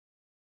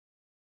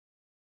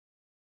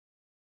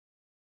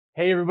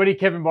Hey everybody,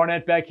 Kevin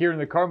Barnett back here in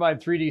the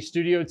Carbide 3D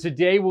studio.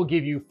 Today we'll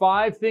give you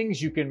 5 things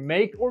you can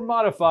make or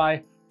modify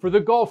for the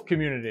golf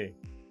community.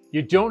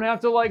 You don't have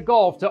to like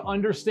golf to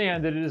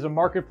understand that it is a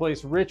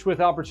marketplace rich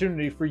with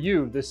opportunity for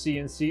you, the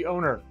CNC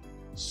owner.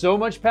 So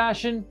much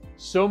passion,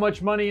 so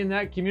much money in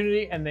that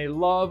community, and they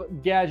love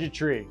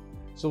gadgetry.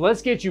 So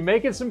let's get you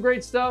making some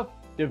great stuff,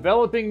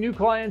 developing new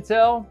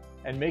clientele,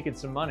 and making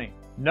some money.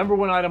 Number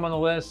 1 item on the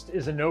list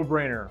is a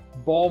no-brainer: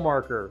 ball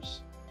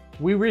markers.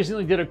 We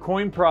recently did a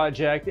coin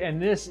project,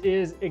 and this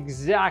is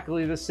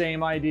exactly the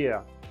same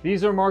idea.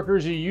 These are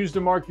markers you use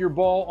to mark your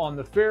ball on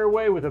the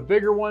fairway with a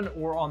bigger one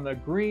or on the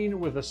green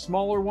with a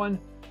smaller one.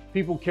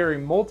 People carry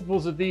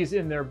multiples of these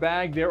in their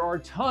bag. There are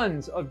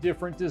tons of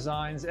different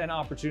designs and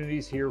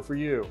opportunities here for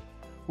you.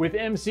 With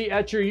MC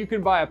Etcher, you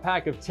can buy a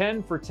pack of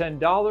 10 for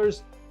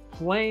 $10.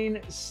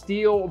 Plain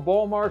steel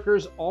ball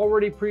markers,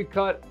 already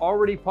pre-cut,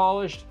 already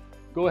polished.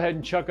 Go ahead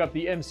and chuck up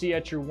the MC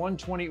Etcher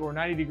 120 or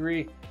 90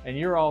 degree and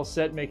you're all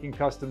set making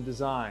custom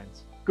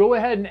designs. Go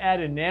ahead and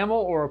add enamel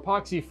or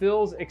epoxy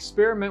fills,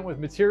 experiment with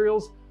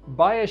materials,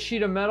 buy a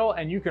sheet of metal,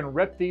 and you can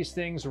rep these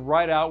things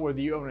right out whether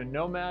you own a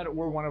Nomad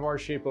or one of our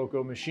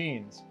Shapeoko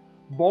machines.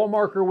 Ball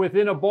marker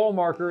within a ball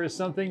marker is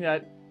something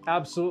that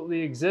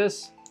absolutely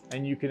exists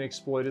and you can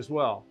exploit as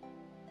well.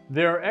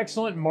 There are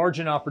excellent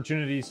margin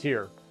opportunities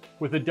here.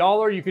 With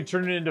 $1, you can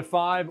turn it into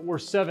 $5 or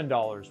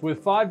 $7.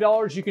 With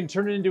 $5, you can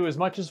turn it into as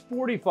much as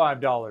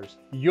 $45.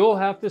 You'll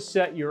have to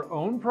set your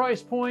own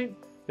price point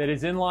that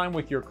is in line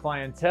with your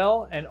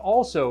clientele and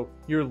also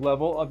your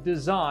level of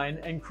design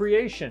and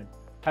creation.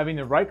 Having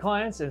the right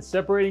clients and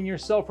separating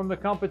yourself from the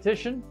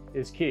competition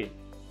is key.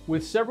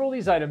 With several of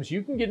these items,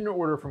 you can get an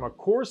order from a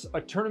course,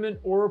 a tournament,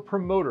 or a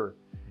promoter.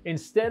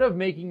 Instead of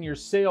making your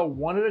sale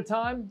one at a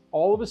time,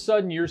 all of a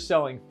sudden you're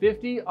selling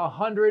 50,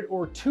 100,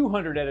 or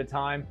 200 at a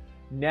time.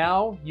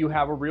 Now you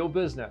have a real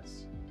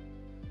business.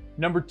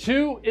 Number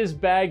 2 is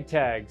bag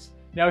tags.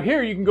 Now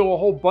here you can go a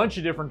whole bunch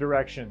of different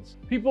directions.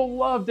 People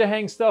love to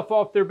hang stuff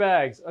off their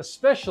bags,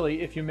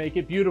 especially if you make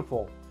it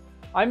beautiful.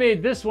 I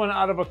made this one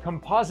out of a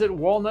composite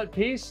walnut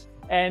piece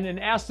and an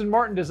Aston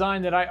Martin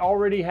design that I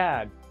already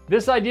had.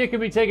 This idea can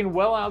be taken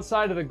well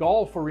outside of the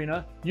golf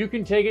arena. You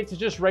can take it to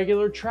just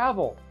regular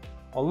travel.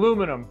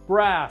 Aluminum,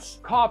 brass,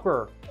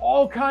 copper,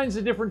 all kinds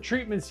of different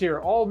treatments here,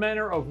 all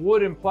manner of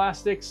wood and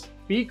plastics.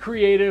 Be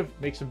creative,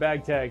 make some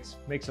bag tags,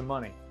 make some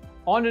money.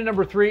 On to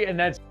number 3, and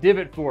that's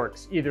divot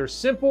forks, either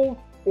simple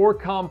or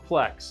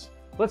complex.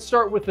 Let's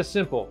start with the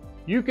simple.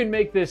 You can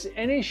make this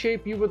any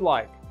shape you would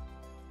like,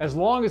 as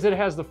long as it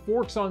has the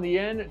forks on the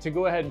end to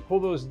go ahead and pull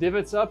those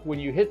divots up when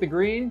you hit the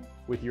green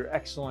with your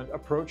excellent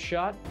approach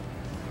shot.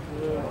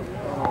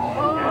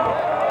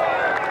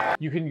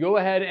 You can go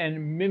ahead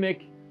and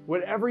mimic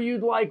whatever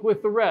you'd like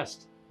with the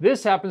rest.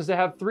 This happens to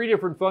have 3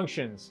 different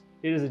functions.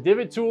 It is a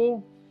divot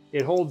tool,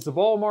 it holds the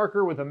ball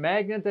marker with a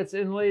magnet that's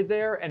inlaid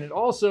there, and it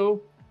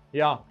also,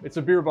 it's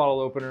a beer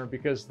bottle opener,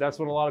 because that's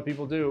what a lot of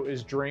people do,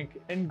 is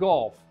drink and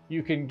golf.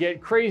 You can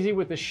get crazy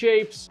with the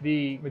shapes,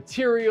 the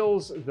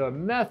materials, the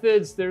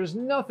methods. There's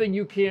nothing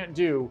you can't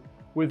do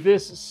with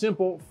this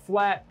simple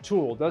flat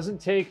tool.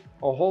 Doesn't take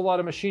a whole lot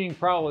of machining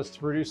prowess to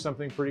produce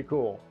something pretty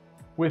cool.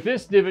 With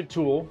this divot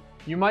tool,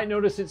 you might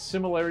notice its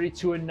similarity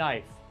to a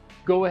knife.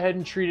 Go ahead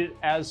and treat it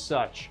as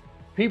such.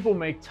 People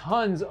make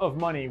tons of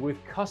money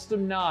with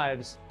custom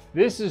knives.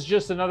 This is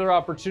just another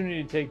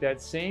opportunity to take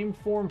that same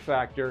form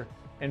factor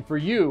and for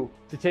you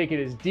to take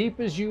it as deep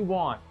as you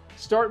want.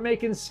 Start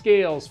making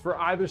scales for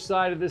either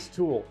side of this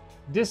tool.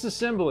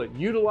 Disassemble it,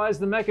 utilize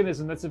the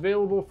mechanism that's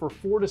available for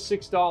 $4 to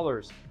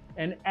 $6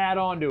 and add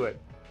on to it.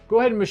 Go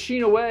ahead and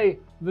machine away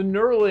the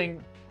knurling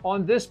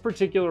on this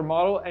particular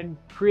model and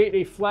create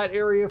a flat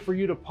area for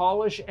you to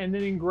polish and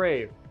then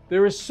engrave.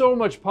 There is so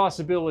much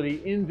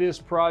possibility in this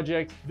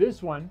project.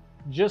 This one,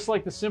 just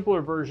like the simpler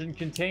version,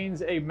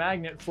 contains a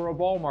magnet for a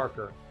ball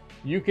marker.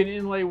 You can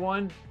inlay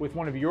one with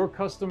one of your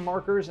custom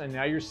markers, and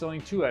now you're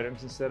selling 2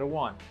 items instead of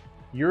 1.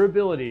 Your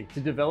ability to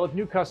develop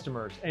new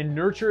customers and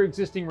nurture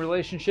existing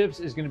relationships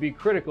is going to be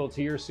critical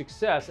to your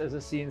success as a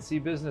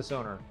CNC business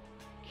owner.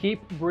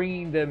 Keep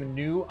bringing them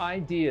new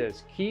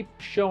ideas. Keep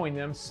showing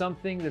them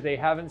something that they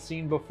haven't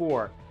seen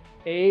before.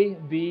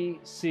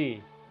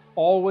 ABC.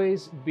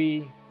 Always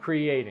be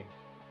creating.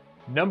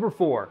 Number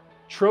 4.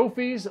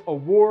 Trophies,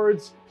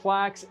 awards,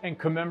 plaques, and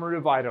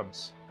commemorative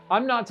items.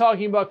 I'm not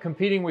talking about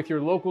competing with your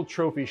local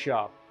trophy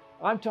shop.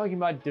 I'm talking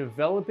about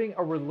developing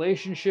a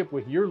relationship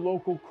with your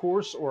local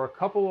course or a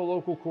couple of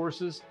local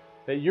courses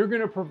that you're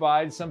going to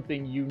provide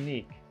something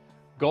unique.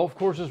 Golf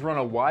courses run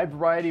a wide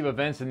variety of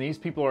events, and these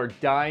people are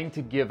dying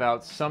to give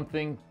out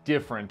something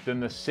different than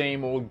the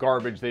same old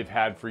garbage they've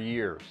had for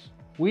years.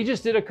 We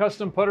just did a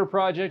custom putter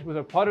project with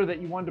a putter that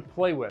you wanted to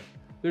play with.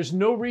 There's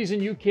no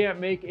reason you can't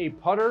make a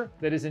putter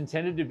that is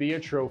intended to be a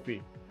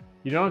trophy.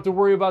 You don't have to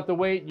worry about the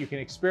weight. You can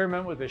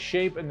experiment with the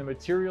shape and the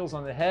materials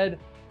on the head,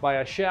 buy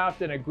a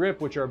shaft and a grip,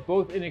 which are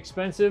both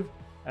inexpensive,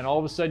 and all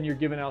of a sudden you're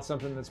giving out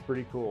something that's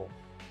pretty cool.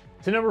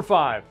 To number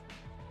 5,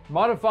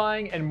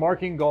 Modifying and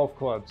marking golf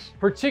clubs,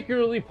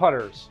 particularly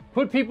putters.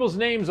 Put people's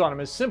names on them,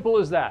 as simple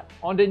as that,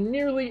 onto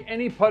nearly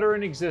any putter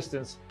in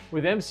existence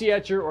with MC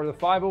Etcher or the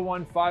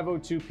 501,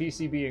 502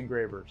 PCB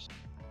engravers.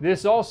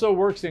 This also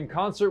works in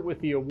concert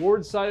with the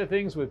award side of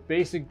things with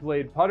basic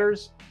blade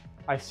putters.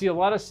 I see a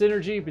lot of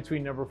synergy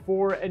between number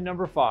 4 and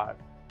number 5.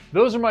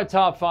 Those are my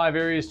top 5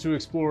 areas to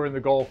explore in the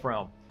golf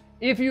realm.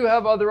 If you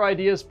have other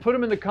ideas, put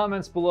them in the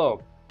comments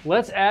below.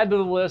 Let's add to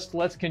the list.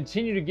 Let's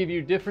continue to give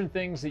you different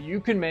things that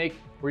you can make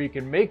where you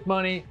can make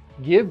money,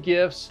 give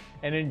gifts,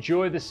 and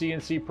enjoy the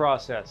CNC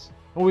process.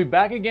 We'll be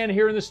back again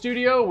here in the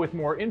studio with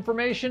more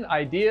information,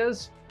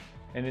 ideas,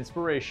 and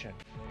inspiration.